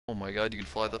my god, you can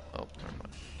fly the. Oh, never mind.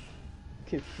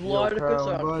 Can fly to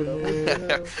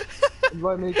Kasaka.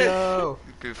 Invite me, go.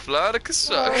 You can fly to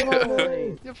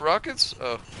Kasaka. You have rockets?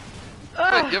 Oh.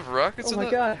 Wait, you have rockets in that? Oh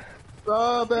my god.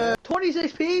 Stop it.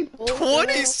 26 people!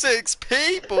 26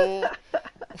 people!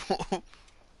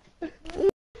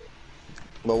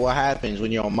 But what happens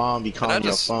when your mom be calling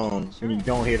your just- phone and you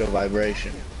don't hear the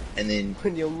vibration? And then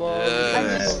When your mom...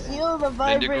 Yeah. I just feel the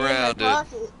Then you're vibrating in my grounded.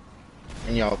 pocket.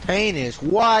 and your pain is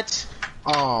what?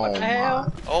 Oh What the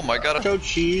hell? Oh my god. Nacho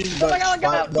cheese, but, my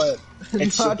God, but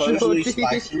it's Nacho supposedly cheese.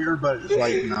 spicier, but it's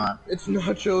like not. It's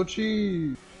nacho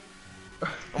cheese.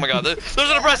 Oh my god, there's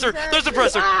an oppressor! There's an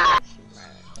oppressor!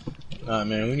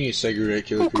 Man, we need a cigarette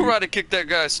killer. Who karate kicked that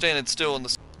guy standing still in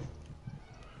the.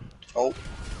 Oh.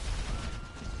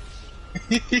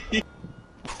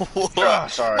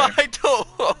 What? Sorry. My toe!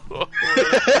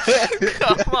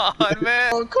 Come on,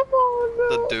 man! Oh, come on,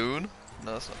 The no. Dune?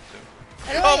 No, that's not Dune.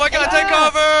 I Oh my god, take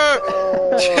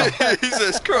Oh. cover!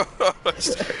 Jesus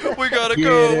Christ! We gotta Get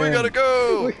go, we in. gotta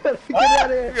go! We gotta get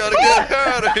out of here! We gotta get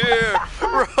out of here!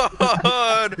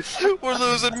 Run! We're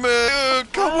losing men!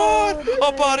 Come on!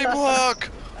 A body block!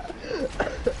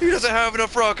 He doesn't have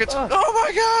enough rockets! Oh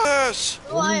my gosh!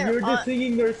 Liar. You're just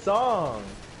singing their song.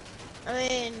 I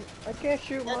mean, I can't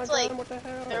shoot my That's gun, like- what the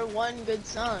hell? they're one good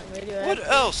song. What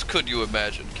else could you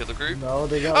imagine, Killer Creep? No,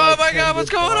 they got. Oh like my 10 god, what's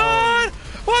good going songs. on?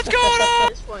 What's going on? At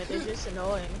this point, they're just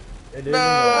annoying. It is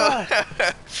No!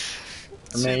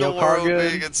 See Man, the your car world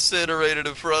good? being incinerated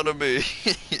in front of me.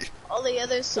 All the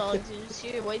other songs, you just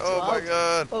hear way too Oh my loud.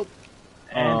 god.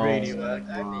 And Oh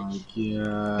radioactive. my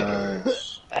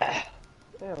gosh.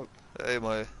 Damn. Hey,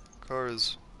 my car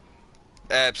is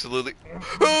absolutely.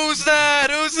 Who's that?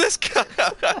 Who's this guy?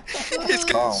 He's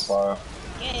Oh, fire.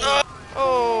 Yeah,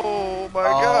 Oh my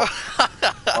Oh.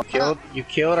 god. You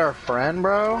killed our friend,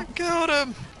 bro? I killed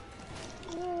him.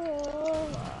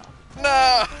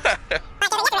 No.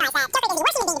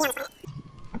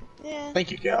 yeah.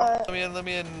 Thank you, God. Let me in. Let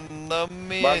me in. Let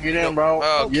me Bro, in. get in, bro.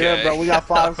 Okay. Yeah, bro, we got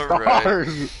 5 Alright.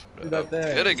 stars. Look up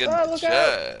there. Getting in Oh, look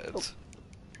out. chat.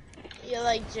 You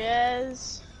like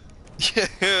jazz?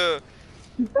 Yeah.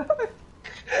 What?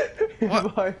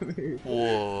 Invite me.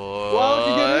 What? Why would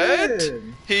you get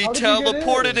in? He How did you get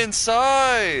teleported in?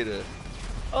 inside.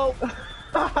 Oh!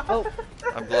 Oh!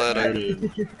 I'm glad I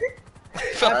Dude.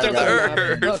 fell I through the got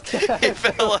earth. Okay. He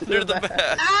fell under the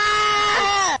mat.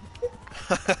 Ah!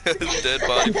 His dead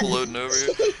body floating over here.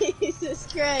 Jesus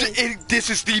Christ. This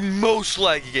is the most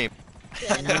laggy game.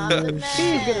 Get off the mat.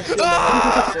 He's gonna steal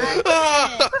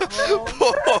Ah!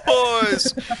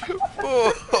 Boys!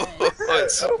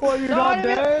 Boys! Well, you're not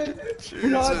dead.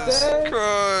 not Jesus dead?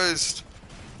 Christ!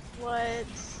 What?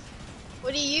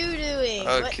 What are you doing?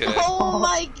 Okay. What? Oh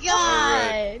my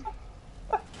god!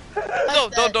 No,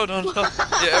 no.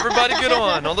 Yeah, everybody get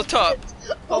on the top.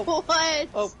 What?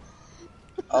 Oh.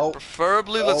 Oh,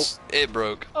 Preferably, let's. It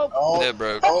broke. oh, It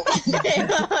broke. oh.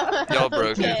 Y'all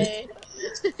broke it.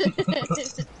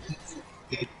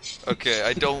 Okay. Okay,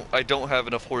 I don't have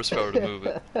enough horsepower to move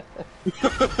it.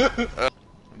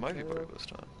 It might be broke this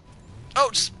time. Oh,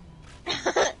 just.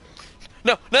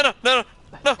 No.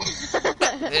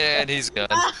 And he's gone.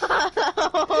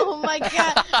 Oh my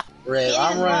god! Red,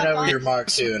 I'm running over your Mark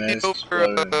 2 and it's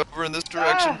exploding. Over in this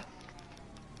direction.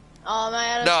 Oh, am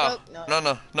I out of No,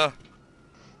 smoke? no.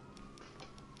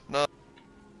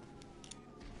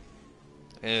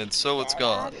 And so it's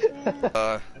gone.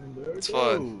 It's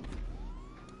fine.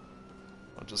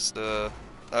 I'll just,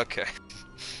 okay.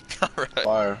 Alright.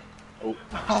 Fire.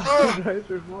 Nice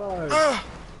reply.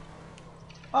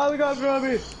 Oh, the guy's behind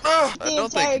me. I The don't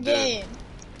think entire you did. game.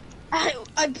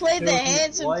 I played the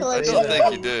Hanson Why I collection. don't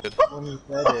think you did. When you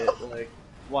said it, like,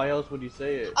 why else would you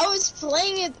say it? I was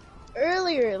playing it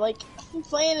earlier. Like, I'm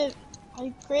playing it.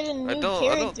 I created a new I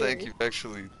character. don't think you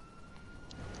actually.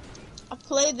 I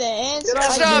played the Hanson. Get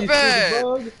off Stop me, you it! stupid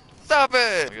bug. Stop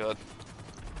it! Oh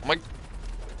my god.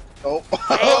 Oh.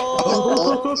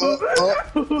 Oh.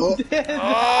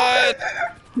 What?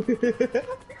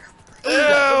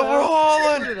 Yeah, we're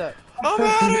hauling! I'm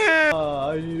out of here!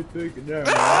 I need to pick it there.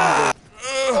 Oh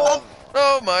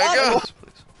my god!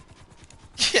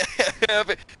 Yeah,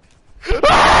 but...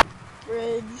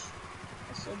 Bridge.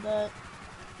 I said that.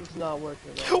 It's not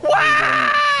working.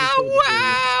 Wow!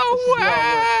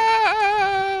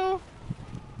 Wow!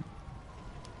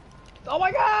 Oh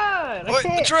my god! I Wait,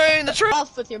 can't. the train!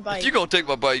 Off with your bike. If you gonna take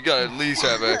my bike, you gotta at least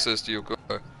have access to your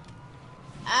car.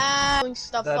 Pulling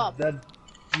stuff up.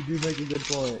 You do make a good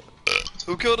point.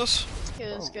 Who killed us?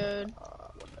 It was good.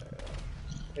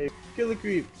 Hey, kill the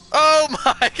creeps. Oh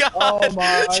my god! Oh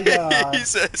my god.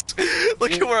 Jesus!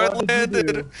 Look at where I What did you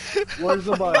landed. do? Where's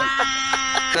the bike?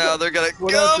 Now they're gonna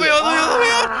What go else me is- on,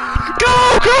 Go!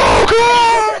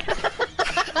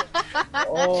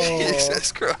 Oh.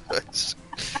 Jesus Christ!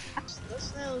 The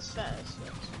snail is fast.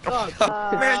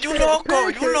 Man, you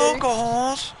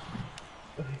locos!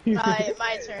 Alright,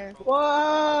 my turn.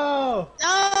 Whoa!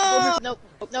 No! Nope.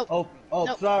 Nope. Oh,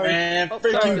 Nope. sorry. Man, Oh,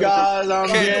 frick sorry. you guys, I'm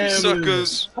Can't you gambling.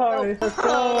 suckers! Sorry. Let's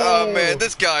go. Oh man,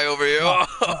 this guy over here! Oh,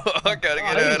 I gotta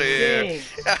get out of here!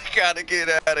 Stinks. I gotta get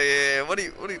out of here! What are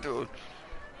you doing?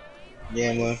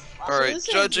 Gambling. Alright, this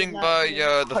is judging not by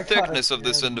good. the I got thickness a of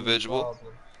this gambling individual,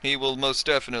 problem. he will most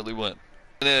definitely win.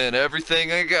 And then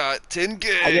everything I got,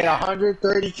 10K. I get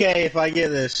 130K if I get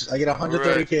this. I get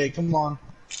 130K. Come on.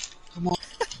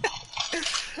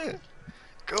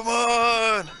 Come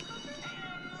on!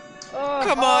 Oh,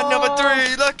 Come on, number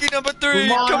 3! Lucky number 3!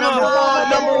 Come on, Come number on! one,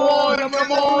 number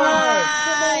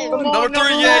one. Number 3,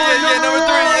 yeah, number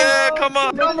 3, yeah, come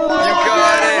on! You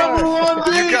got it!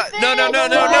 You got no,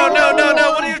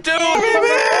 what are you doing,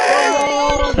 baby?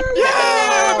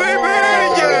 Yeah, baby!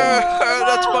 Yeah!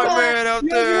 That's my man out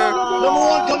there! Number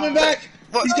one coming back.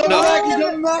 What? He's coming No, back. He's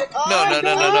coming back. no,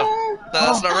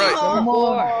 that's not right. Come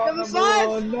on. Number 5!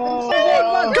 Oh, no.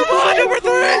 Come on, number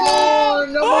 3!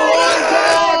 Number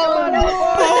one,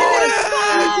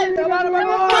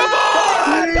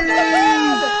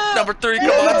 Number 3, come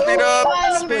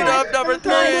on, speed up, number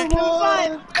 3!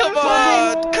 Come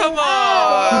on, come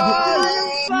on!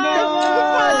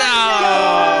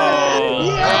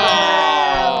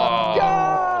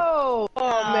 Go!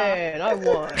 Oh man, I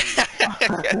won.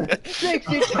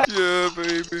 60 Yeah,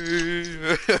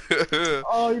 baby.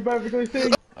 Oh, you perfectly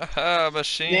think. Aha,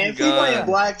 machine Man, if we playing gun.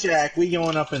 blackjack, we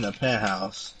going up in the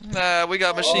penthouse. Nah, we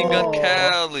got machine gun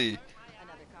Cali.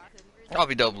 I'll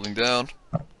be doubling down.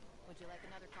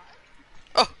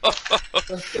 Oh,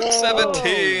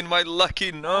 17, my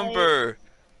lucky number.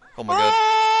 Oh my god.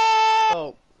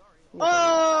 Oh.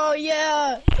 Oh,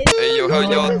 yeah! Hey yo, how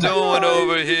y'all doing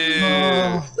over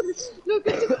here?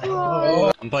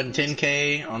 I'm putting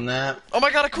 10K on that. Oh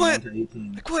my god, I quit! To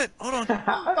 18. I quit! Hold on.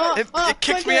 Oh, It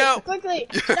kicked me quickly, out. Quickly!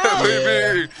 Yeah, No!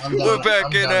 baby! I'm We're done. back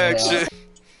I'm in done, action.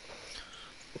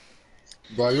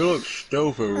 Bro, you look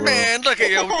stupid, bro. Man, look at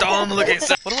you dumb looking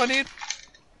son. What do I need?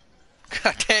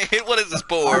 God dang it, what is this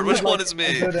board? Which one is I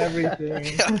me? did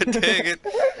everything. God dang it.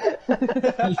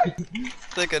 I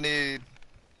think I need...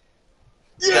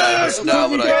 That's not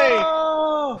what I...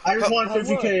 Oh! I just want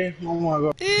 50K. Oh my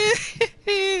god.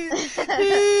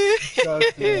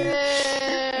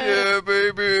 Yeah,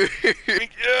 baby.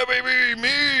 Yeah, baby, me.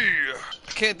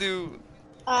 I can't do...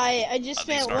 I just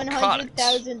These spent narcotics.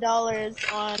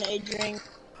 $100,000 on a drink.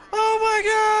 Oh my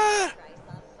god!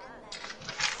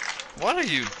 What are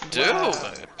you doing? Oh!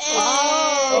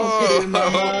 Oh,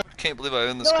 I can't believe I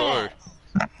own this car.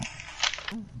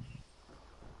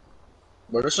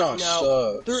 Bro, this song Now,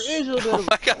 sucks. there is a little Oh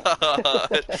my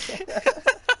god!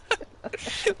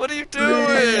 What are you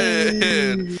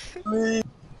doing?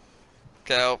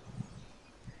 Cow.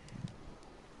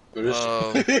 Bro, this-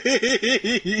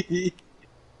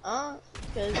 Cause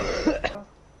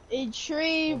a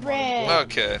tree branch.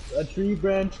 Okay. A tree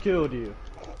branch killed you.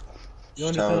 You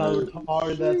understand how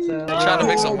retarded that sounds? I'm trying to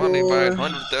make some money boy.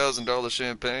 buying $100,000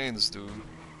 champagnes, dude.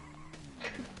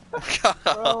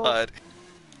 God.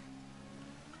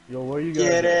 Yo, where you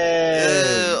Get going?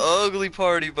 it. Ugly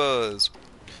party buzz.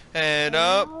 Head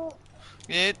up,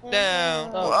 get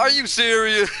down. Oh. Are you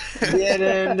serious? Get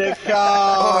in the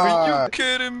car. Are you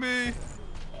kidding me?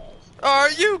 Are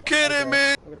you kidding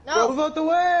me? Go No! out the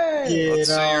way! Get Let's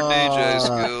see your DJ on.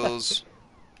 skills.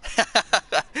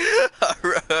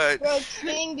 Alright. Bro,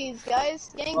 gang these guys.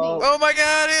 Gang Oh. these. Oh my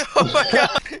god! Oh my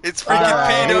god! It's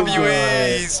freaking Oh,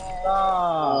 PWEs!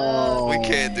 Ah. We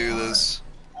can't do this.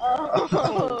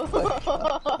 Oh.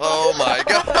 Oh my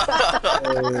god!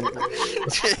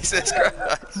 Jesus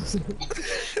Christ!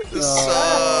 This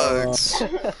sucks. I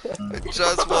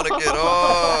just want to get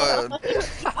on.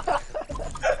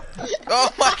 Oh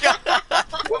my god!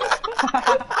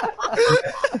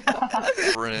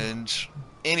 Fringe.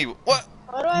 Anyway, what?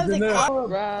 Why do I have He's in the there.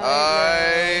 car? I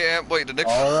am. Wait, the Nick.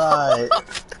 Alright.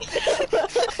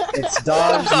 It's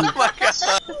dogs. Oh my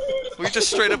god! We just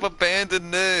straight up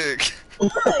abandoned Nick. Yeah,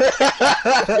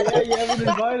 you haven't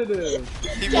invited him.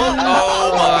 He won.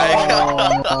 Oh my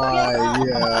god! Oh my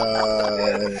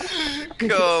god.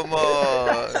 Come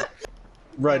on!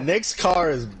 Bro, Nick's car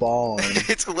is balling.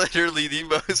 It's literally the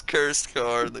most cursed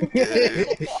car in the game.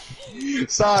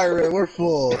 Sorry, Rick, we're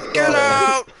full. Get Sorry.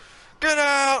 out! Get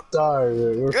out! Sorry,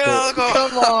 Rick, we're Get full. out of the car!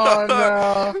 Come on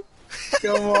now.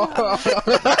 Come on.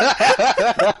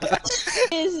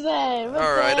 Is that? What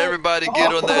Alright, the- everybody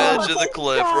get on the edge of the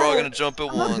cliff. We're all gonna jump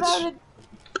at once.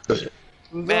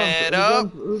 Man up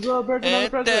Who's up? Person on the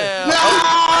and pressure. down.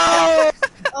 No!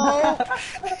 Oh.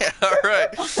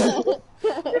 Alright.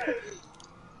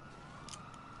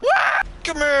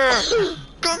 Come here!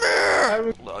 Come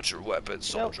here! Launch your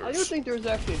weapons, No, I do soldiers. think there's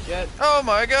actually a jet. Oh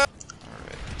my god!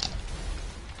 Alright.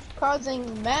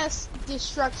 Causing mass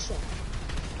destruction.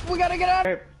 We gotta get out.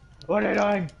 Hey, what are you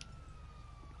doing?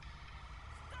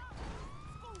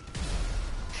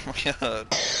 Oh my god.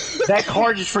 That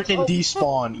car just freaking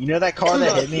despawned. You know that car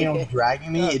that hit me and was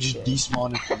dragging me? It just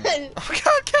despawned. Oh my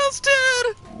god, Cal's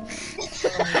dead!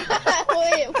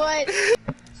 Wait, what?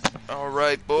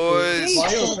 Alright, boys. Why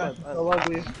are you so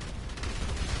ugly?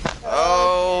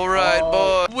 Alright,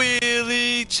 boys.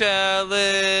 Wheelie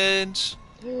challenge.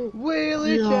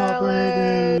 Wheelie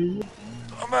challenge.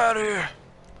 I'm out of here.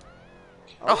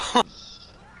 Oh.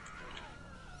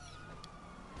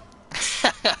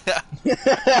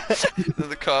 Then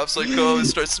the cops like come and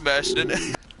start smashing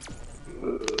it.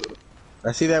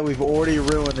 I see that we've already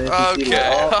ruined it.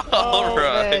 Okay, Oh, man,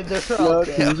 alright. they're Look,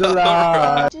 okay. he's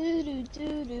alive.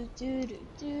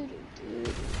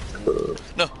 No,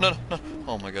 no, no, no.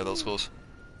 Oh my god, that was close.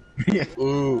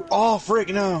 Ooh. Oh, frick,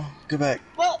 no. Go back.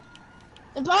 What?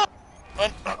 The bomb.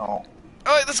 Oh.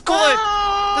 Alright, that's cool.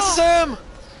 This is him!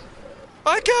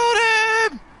 I killed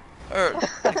him!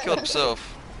 Or, he killed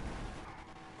himself.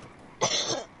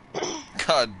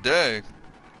 God dang.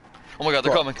 Oh my god,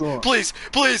 they're coming. Please,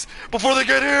 please, before they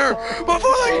get here!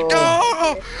 Before they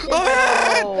go! I'm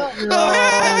in! I'm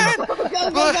in! Go, go,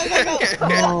 go, go, go.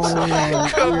 Come on!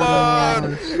 Come on!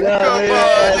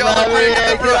 Y'all bring the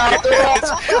rockets!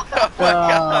 Oh my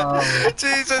god!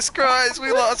 Jesus Christ,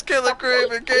 we lost Killer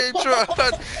Grave and Gatron!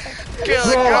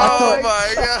 Killer, oh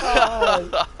my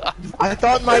god! I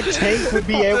thought my tank would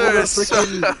be able to There's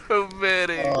freaking. so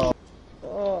many!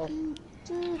 Oh.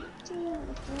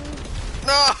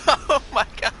 No! Oh my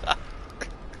god!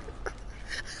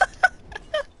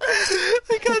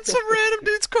 They got some random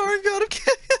dude's car and got him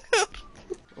killed!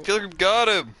 Killer got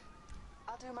him!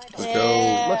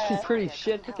 Yeah. Must be pretty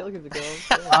shit to kill him to go.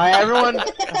 Alright, everyone,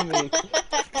 I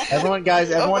mean, guys,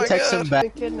 everyone my text God. him back.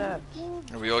 been kidnapped.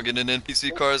 Are we all getting in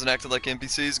NPC cars and acting like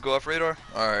NPCs go off radar?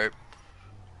 Alright.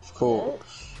 Cool.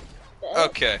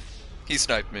 Okay. He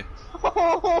sniped me.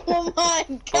 Oh my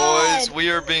god. Boys, we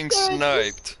are being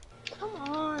sniped. Come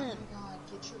on.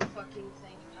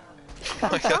 Oh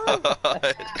my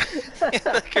god.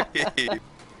 Creep.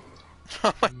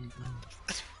 Oh my.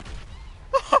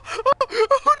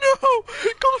 Oh no!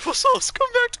 Colorful Souls, come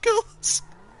back to kill us!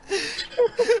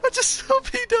 I just saw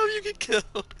PW get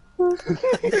killed.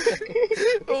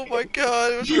 Oh my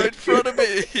god, it was right in front of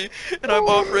me! And I'm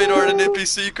off radar in an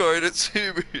NPC car and it see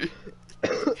me.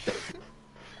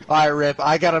 Alright, Rip,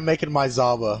 I gotta make it my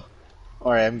Zaba.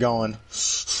 Alright, I'm going.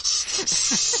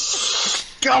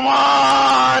 Come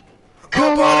on!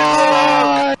 Come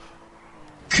on!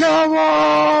 Come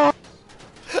on!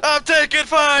 I'm taking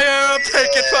fire! I'm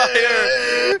taking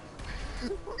fire!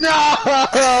 No!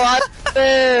 I was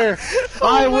there!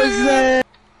 I was there!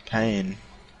 Pain.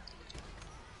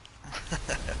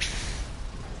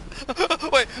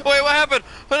 Wait, what happened?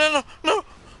 Oh, no, no!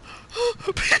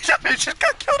 PW just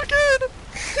got killed again!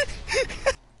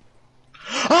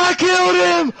 I killed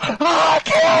him! I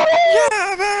killed him!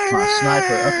 Yeah, baby! My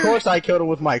sniper. Of course I killed him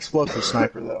with my explosive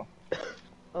sniper, though.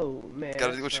 Oh man.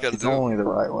 Gotta do what you gotta It's do. only the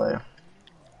right way.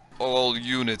 All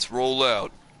units, roll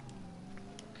out.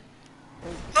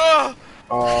 Ah!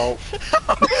 Oh.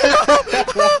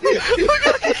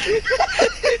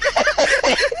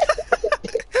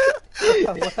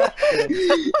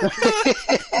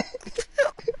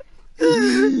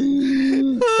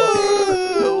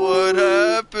 What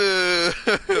happened?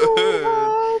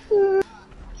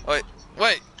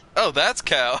 Wait. Oh, that's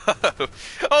Cal.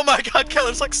 Oh my god, Cal,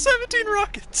 there's like 17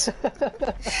 rockets.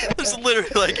 There's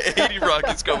literally like 80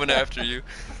 rockets coming after you.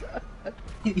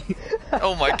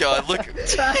 Oh my god, look.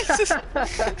 Jesus.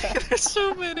 There's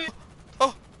so many.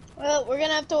 Oh. Well, we're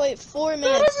gonna have to wait 4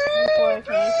 minutes before I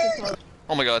finish this one.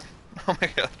 Oh my god. Oh my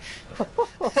god.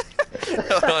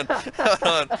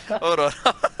 Hold on.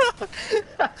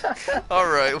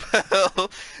 Alright,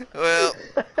 well.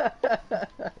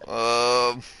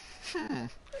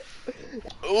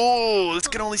 Ooh, this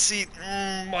can only seat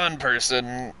one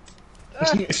person. I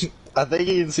think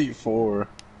you can see 4.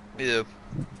 Yeah.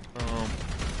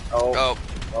 Oh.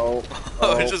 Oh,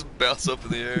 Oh. it just bounced up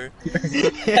in the air.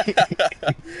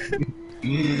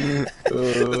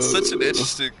 It's such an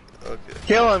interesting. Okay.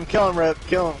 Kill him, Rip,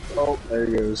 kill him. Oh, there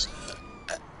he goes.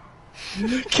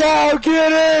 Cow,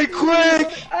 get in, quick!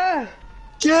 Ah!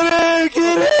 Get in,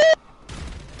 get in!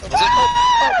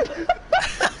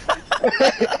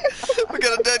 We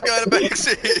got a dead guy in the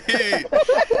backseat.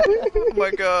 Oh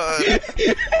my god.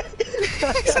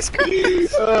 Jesus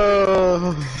Christ.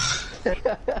 Oh,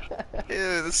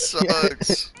 Ew, this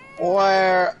sucks.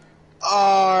 where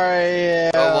are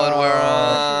you? The one where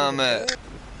I'm at.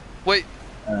 Wait.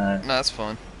 Alright. No, that's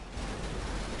fun.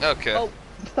 Okay. Oh.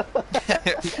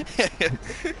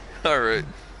 Alright.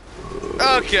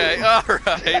 Okay,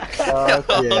 alright.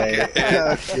 Okay,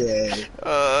 okay.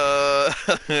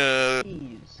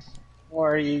 Jeez.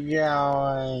 Where are you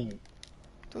going?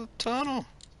 The tunnel.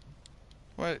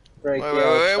 Wait. Break Wait.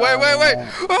 your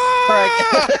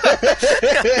Ah!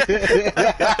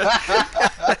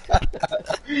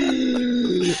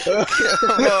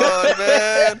 Come on,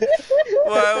 man.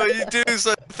 Why would you do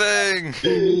such a thing?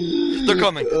 They're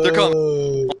coming. They're coming.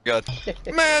 Oh my god.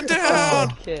 Man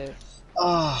down! Okay.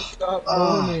 Oh, Stop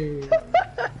oh. moaning.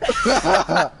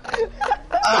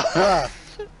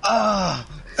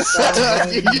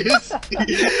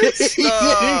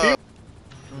 Stop.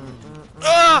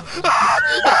 Ah!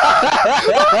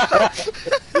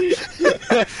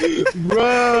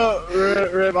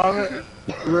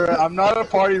 Bro, I'm not a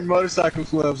party motorcycle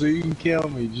club, so you can kill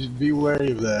me. Just be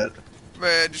wary of that.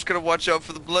 Man, just gotta watch out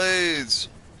for the blades.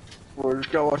 Bro,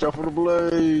 just gotta watch out for the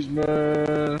blaze,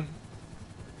 man.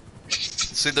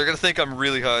 See, they're gonna think I'm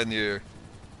really high in the air.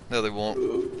 No, they won't.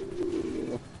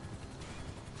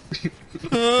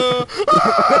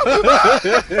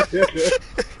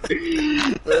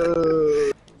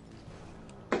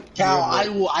 Cal,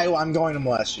 I'm going to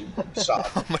molest you. Stop.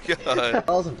 Oh my god.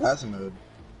 I was in passive mode.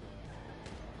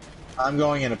 I'm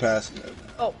going into passive mode.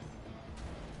 Oh.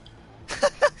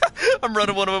 I'm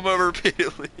running one of them over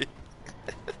repeatedly.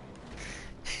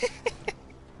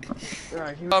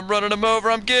 Alright, here I'm running them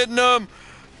over. I'm getting them.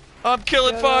 I'm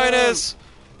killing Get Finest.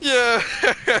 Yeah.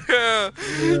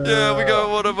 Yeah, we got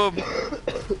one of them.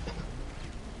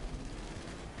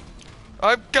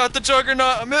 I've got the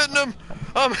Juggernaut. I'm hitting him.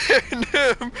 I'm hitting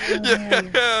him.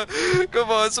 Yeah. Come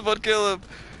on, someone kill him.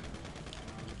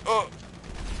 Oh.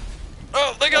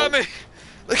 Oh, they got me.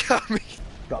 They got me.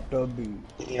 Drop the beat.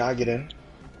 You know, I get in.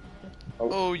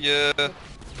 Oh yeah. Oh,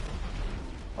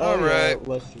 All yeah, right.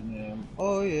 what's your name?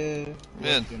 Oh yeah.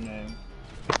 Man. What's your name?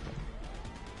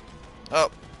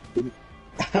 Oh.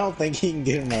 I don't think he can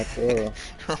get in my car.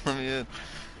 Let me in.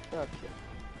 okay.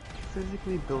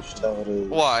 Physically built. Just how it is.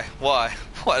 Why? Why?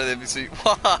 Why did NPC?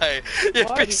 Why? Yeah,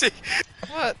 Why? NPC.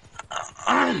 What?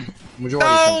 Majority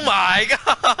Oh my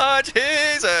God!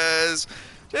 Jesus!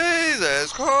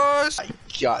 Jesus Christ!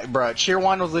 God, bro, Cheer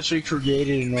 1 was literally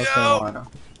created in North Yo. Carolina.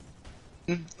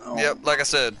 Oh. Yep, like I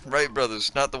said, Wright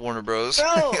brothers, not the Warner Bros.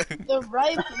 Bro, the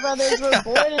Wright brothers were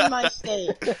born in my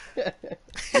state.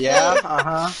 Yeah,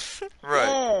 uh-huh. Right.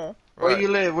 Yeah. Where Right. you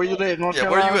live? Where you live? North Yeah,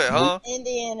 where Carolina? you at, huh?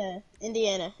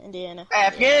 Indiana.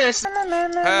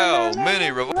 Afghanistan. How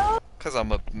many Cause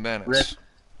I'm a menace.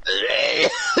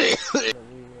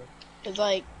 Cause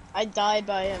like, I died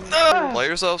by him. Play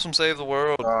yourself some Save the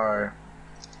World. Sorry.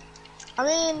 I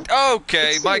mean,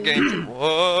 Okay, my game.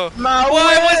 Whoa. My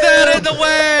Why was that in the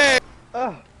way?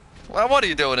 Oh. Well, what are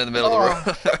you doing in the middle of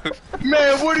the road?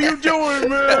 Man, what are you doing,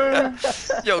 man?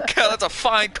 Yo, Cal, that's a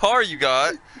fine car you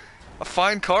got. A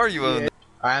fine car you own.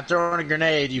 I'm throwing a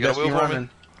grenade. You You got best be a wheel for me? running.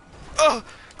 Oh,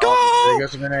 go! Oh, there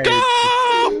goes a grenade.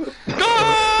 Go!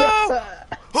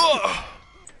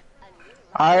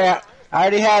 I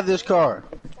already have this car.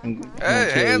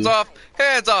 Hey, hands off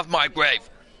my grave!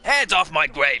 Hands off my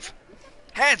grave!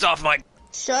 Hands off my.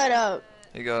 shut up.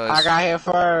 Hey guys. I got here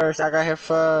first.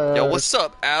 Yo, what's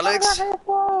up, Alex?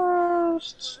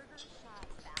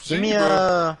 Give me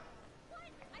a.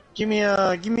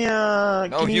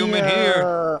 No human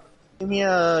here. Give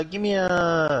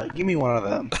me one of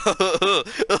them.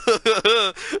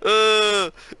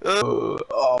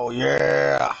 Oh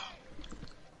yeah.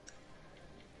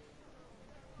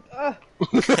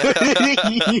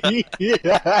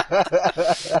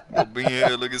 Bean here,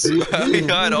 look at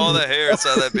behind all the hair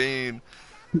inside that bean.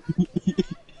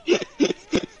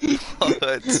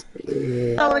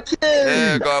 What?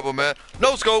 Yeah, gobble man.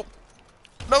 No scope.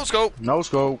 No scope. No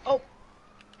scope. Oh.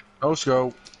 No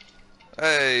scope.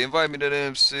 Hey, invite me to the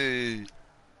MC.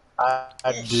 I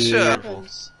do. Shut up.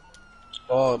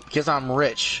 Oh, because I'm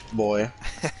rich, boy.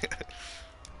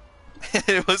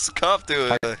 What's the cop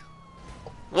doing?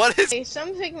 What is? Hey,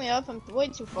 someone pick me up. I'm way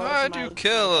too far. Why'd from you my-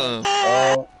 kill him?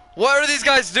 Oh, What are these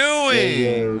guys doing?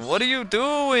 Yes. What are you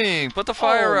doing? Put the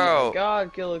fire oh out. My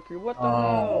God, Killer Crew, what the Oh.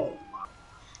 hell?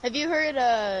 Have you heard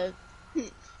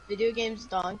Video Games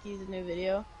Donkeys, the new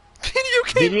video?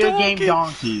 Video game donkey.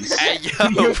 donkeys. Hey yo,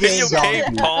 Video video game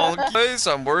game donkey. donkeys.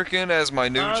 I'm working as my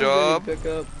new I'm job. ready to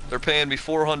pick up. They're paying me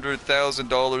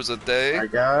 $400,000 a day.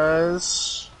 Alright,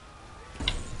 guys.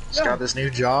 Just got this new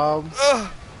job.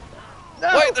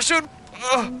 Wait, they're shooting.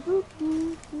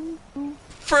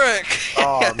 Frick!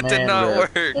 Oh, It did man, not bro.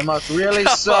 work. It must really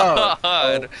Come suck.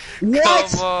 on.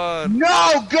 What? Come on.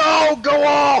 No, go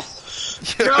off!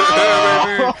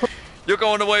 No! You're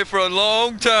going away for a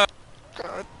long time.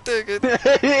 God dang it.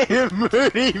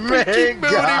 Moody man, Freaking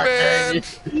Moody God Man. dang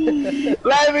it.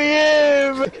 Let me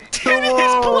in! Come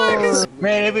on!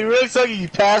 Man, it'd be really sucky if you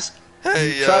pass.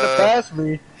 Hey, Try to pass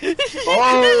me.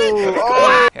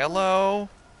 Oh, Hello.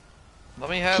 Let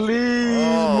me have. please,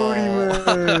 Moody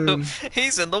man.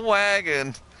 He's in the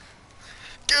wagon.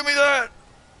 Give me that.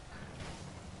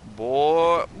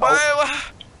 Boy.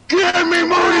 Give me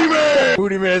Moody man!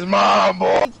 Moody man's mom,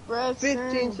 boy.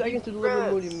 15 seconds to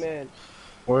deliver Moody Man.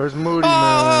 Where's Moody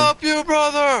I'll man? help you,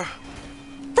 brother.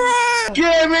 Brad.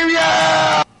 Give me,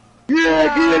 yeah!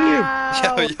 Yeah, get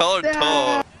him! Yo, y'all are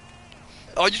tall.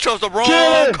 Oh, you chose the wrong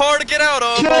Kill car to get out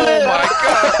of. Kill Oh him. my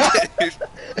god.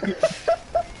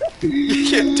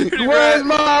 You dirty Where's rat.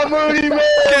 my Moody man?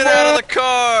 Get out of the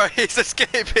car! He's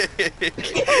escaping!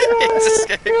 He's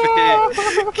escaping!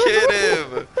 Get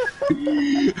him!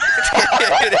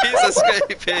 He's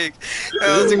escaping!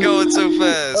 How's it going so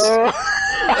fast?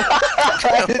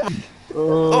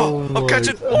 Oh, I'm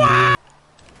catching! What?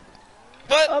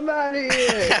 I'm out of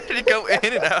here. How did he go in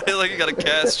and out like he got a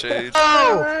gas change? I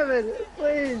don't Oh! have it.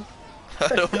 Please. I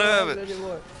don't have it.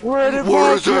 Anymore. Where did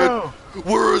Where Mike is it? go?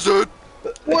 Where is it?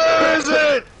 Where is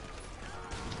it?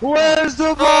 Where's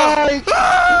the bike?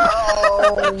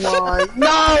 Oh my!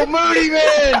 No, Moody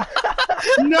man!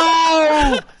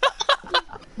 No!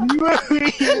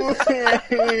 Moody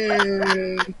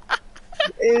man!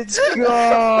 It's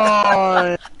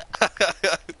gone.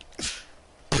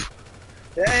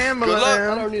 The ambulance. luck.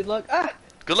 I don't need luck. Ah!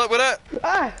 Good luck with that.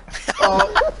 Ah!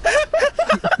 Oh.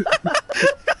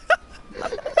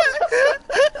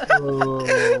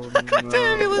 Oh, The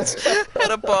ambulance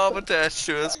had a bomb attached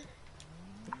to us.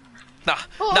 Nah,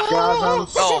 nah. God, I'm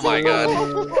Oh my god.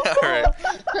 sorry.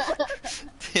 Alright.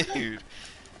 Dude.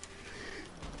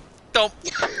 Don't.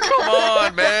 Come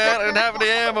on, man. I didn't have any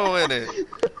ammo in it.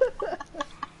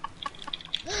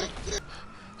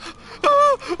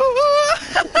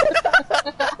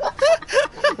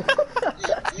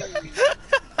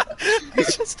 He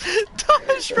just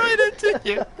dodged right into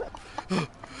you.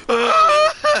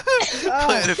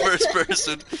 Playing it first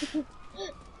person.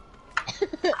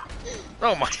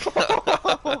 Oh my god.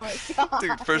 Oh my god.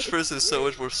 Dude, first person is so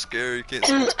much more scary. You can't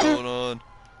see what's going on.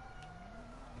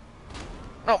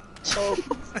 No. Oh.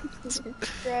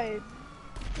 Right.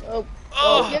 Oh.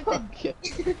 Oh. You have to...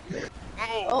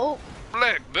 Oh.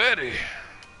 Black Betty.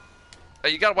 Hey,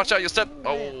 you gotta watch out your step.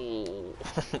 Oh.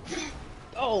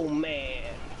 Oh man.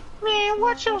 Man,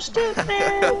 watch your step,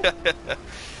 man.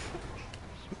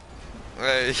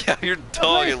 Hey, yeah, your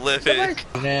dog is living.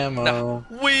 Ammo.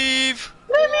 Weave.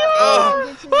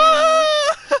 Oh.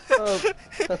 Oh.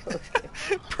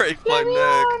 Break my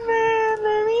neck.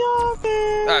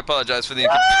 I apologize for the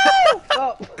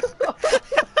Oh.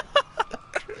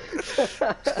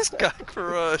 Just got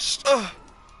crushed. Oh.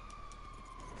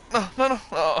 No, no, no.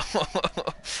 Oh.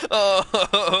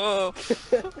 Oh.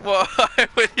 Why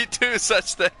would he do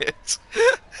such things?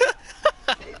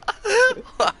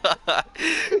 Why?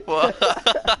 Why?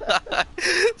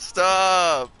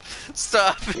 Stop.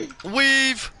 Stop.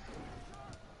 Weave.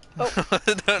 Oh.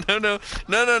 No, no, no.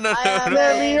 No, no, no, I no, am no.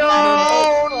 ready.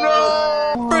 Oh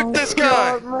no! Frick this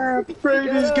guy. Frick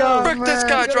this guy! Frick this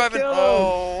guy driving. kill him.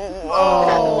 Oh.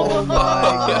 Oh my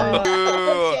God.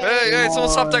 Hey, hey, someone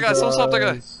stop that guy. Someone stop that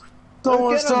guy.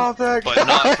 Someone Get him. stop that But guy!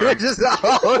 not for- Just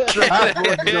all traffic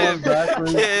Get going him.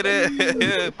 backwards. Get him.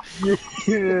 Get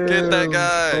that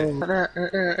guy.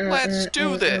 Let's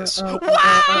do this.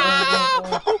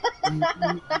 Wow.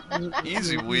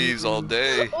 Easy weaves all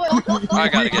day. I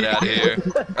gotta get out of here.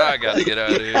 I gotta get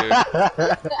out of here.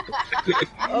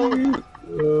 Oh.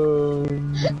 Oh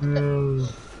no.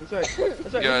 That's right.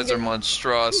 That's right. You guys are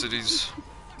monstrosities.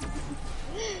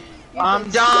 I'm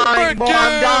dying, boy,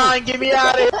 I'm dying, get me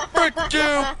out of here!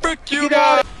 Frick you, Get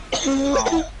out guys.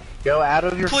 Go out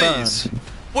of your Please.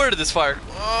 Where did this fire?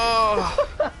 Oh.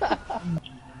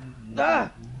 Ah.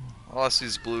 All I see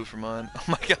is blue for mine. Oh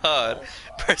my god.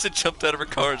 Person jumped out of her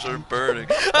car and started burning.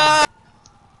 Ah!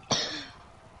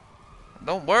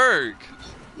 Don't work.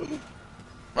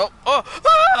 Oh, oh, ah,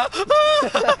 ah,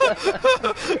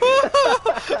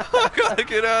 I gotta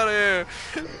get out of here.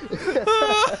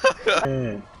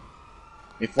 phone.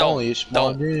 If only it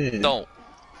spawned in. Don't.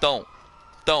 Don't.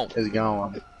 It's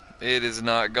going. It is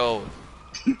not going.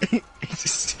 You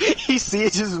see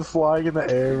it just flying in the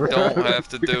air, bro. Don't have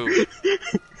to do.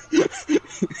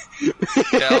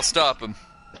 Okay, I'll stop him.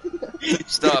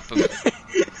 Stop him.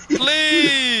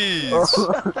 Please!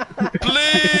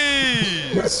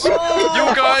 Please!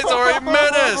 You guys are a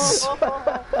menace!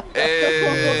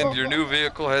 And your new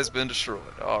vehicle has been destroyed.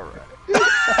 Alright.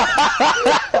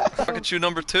 Look at you,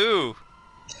 number 2.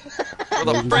 Where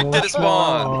the frick did it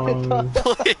spawn?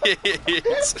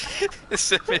 Please!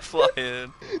 Send me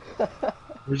flying.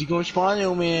 Where'd you go spawn,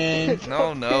 yo, man?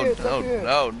 No.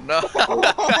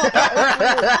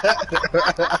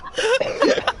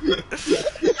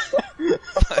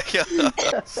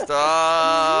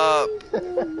 Stop!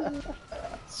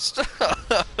 Stop!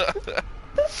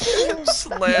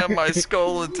 Slam my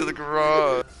skull into the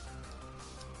garage.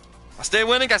 I stay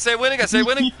winning, I stay winning, I stay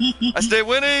winning! I stay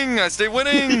winning, I stay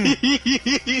winning!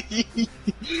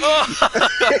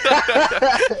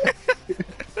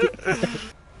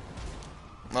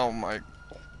 Oh my.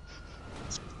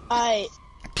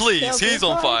 Please, he's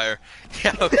on fire.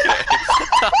 Yeah, okay.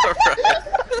 Alright.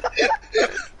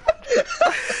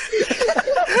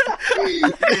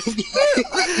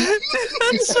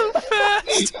 That's so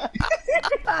fast.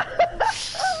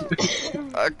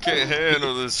 I can't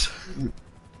handle this.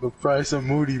 The price of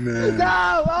Moody, man.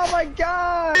 No! Oh my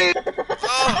god!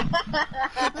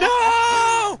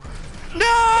 Oh.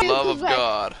 No! Love of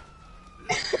God.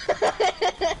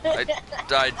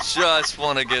 I just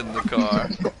want to get in the car.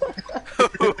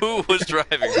 Who was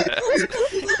driving that?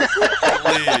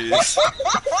 Please.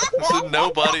 There's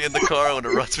nobody in the car when it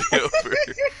runs me over.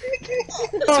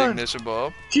 It's ignition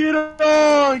bulb. Get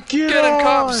on! Get in, on!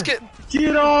 cops! Get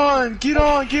on! Get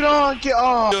on! Get on! Get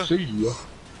on! See ya.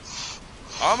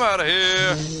 I'm out of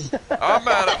here. I'm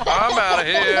out of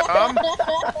here.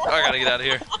 I gotta get out of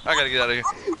here. I gotta get out of here.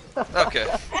 Okay.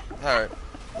 Alright.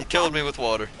 You killed me with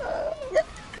water.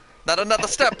 Not another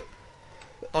step.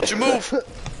 Don't you move.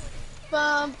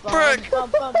 Brick.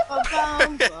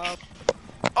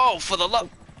 Oh, for the love.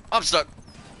 I'm stuck.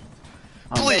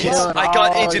 Please. I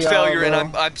got engine failure and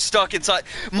I'm stuck inside.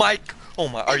 Mike. Oh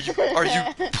my. Are you?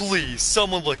 Please.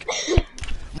 Someone look.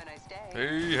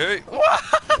 Hey.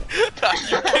 Are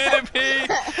you kidding me?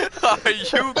 Are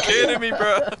you kidding me,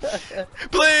 bro?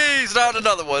 Please, not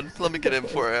another one. Let me get in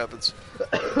before it happens.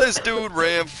 This dude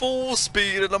ran full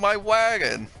speed into my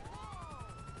wagon.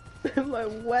 My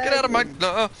wagon. Get out of my...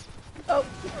 Oh.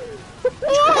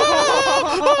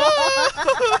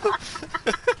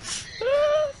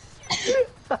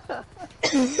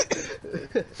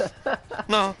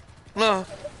 No.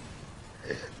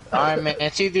 Alright, man.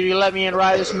 It's either you let me in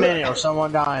right this minute or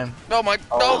someone dying. No, Mike.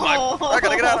 I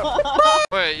gotta get out of it.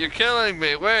 Wait, you're killing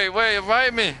me. Wait,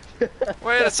 invite me.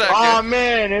 Wait a second. Oh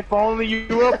man, if only you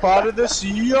were part of the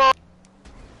CEO.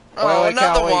 Oh, wait,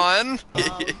 another Cal, one.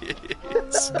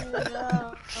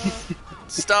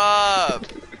 Stop.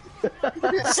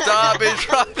 Stop it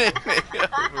running me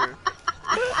over.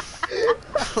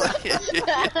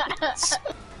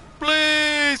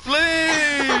 Please.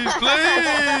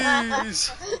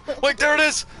 Wait, there it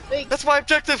is. That's my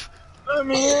objective. Let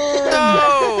me in.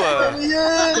 No. Let me in.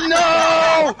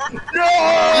 No.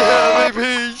 Yeah,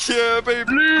 baby.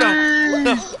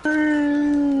 Please.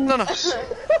 No.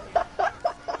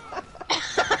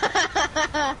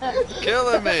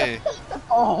 Killing me.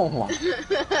 Oh my.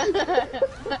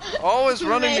 Always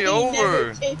running me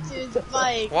over.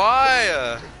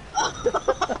 Why?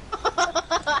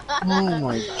 Oh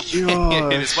my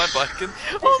god. Is my bike in?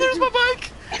 Oh, there's my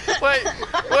bike. Wait.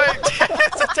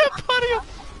 It's a dead body.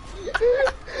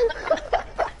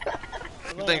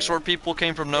 You think short people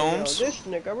came from gnomes? This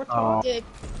nigga, we're talking.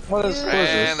 What is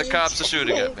And this? the cops are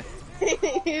shooting at me.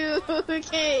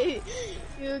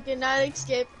 You cannot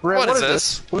escape. What is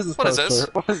this? What is this? What is this?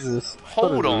 What is this?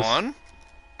 Hold on.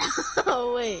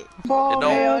 Oh wait.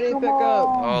 Hey, I need to pick up.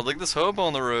 Oh, look at this hobo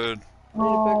on the road. I need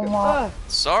to pick up.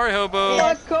 Sorry, hobo.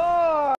 My car!